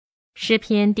诗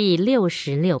篇第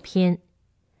66篇。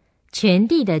全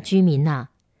地的居民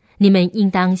啊，你们应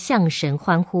当向神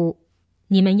欢呼，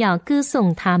你们要歌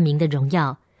颂他名的荣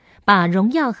耀，把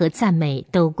荣耀和赞美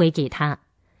都归给他。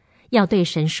要对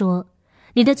神说，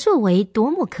你的作为多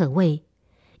么可畏！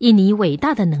因你伟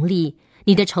大的能力，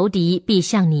你的仇敌必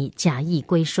向你假意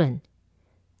归顺。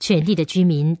全地的居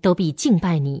民都必敬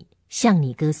拜你，向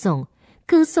你歌颂，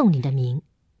歌颂你的名。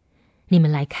你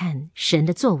们来看神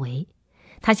的作为，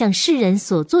他向世人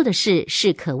所做的事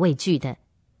是可畏惧的。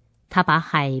他把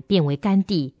海变为干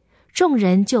地，众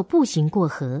人就步行过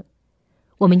河。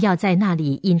我们要在那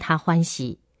里因他欢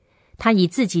喜。他以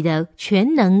自己的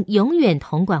全能永远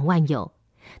统管万有，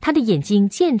他的眼睛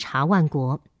鉴察万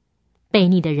国。悖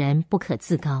逆的人不可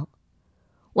自高。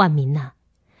万民啊，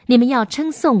你们要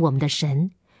称颂我们的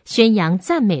神，宣扬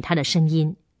赞美他的声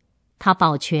音。他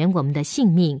保全我们的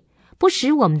性命，不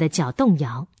使我们的脚动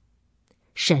摇。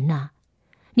神啊，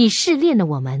你试炼了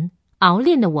我们，熬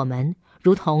炼了我们，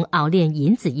如同熬炼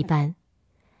银子一般。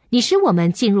你使我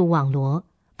们进入网罗，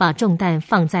把重担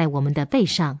放在我们的背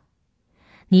上。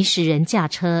你使人驾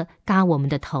车嘎我们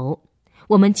的头，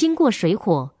我们经过水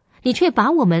火，你却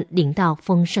把我们领到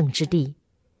丰盛之地。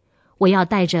我要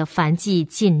带着燔祭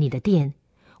进你的殿，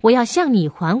我要向你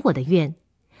还我的愿，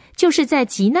就是在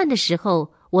极难的时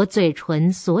候，我嘴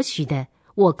唇所许的，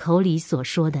我口里所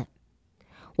说的。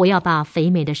我要把肥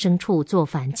美的牲畜做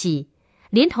燔祭，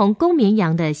连同公绵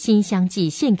羊的馨香祭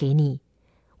献给你。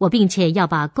我并且要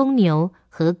把公牛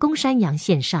和公山羊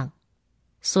献上。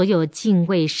所有敬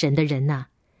畏神的人啊，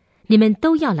你们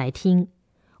都要来听。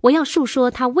我要述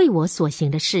说他为我所行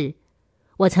的事。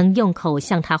我曾用口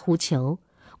向他呼求，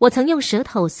我曾用舌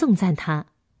头颂赞他。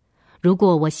如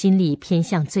果我心里偏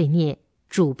向罪孽，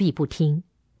主必不听。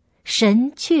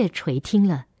神却垂听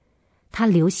了，他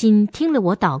留心听了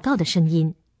我祷告的声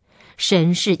音。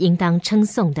神是应当称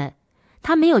颂的，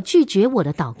他没有拒绝我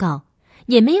的祷告，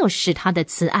也没有使他的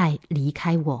慈爱离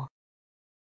开我。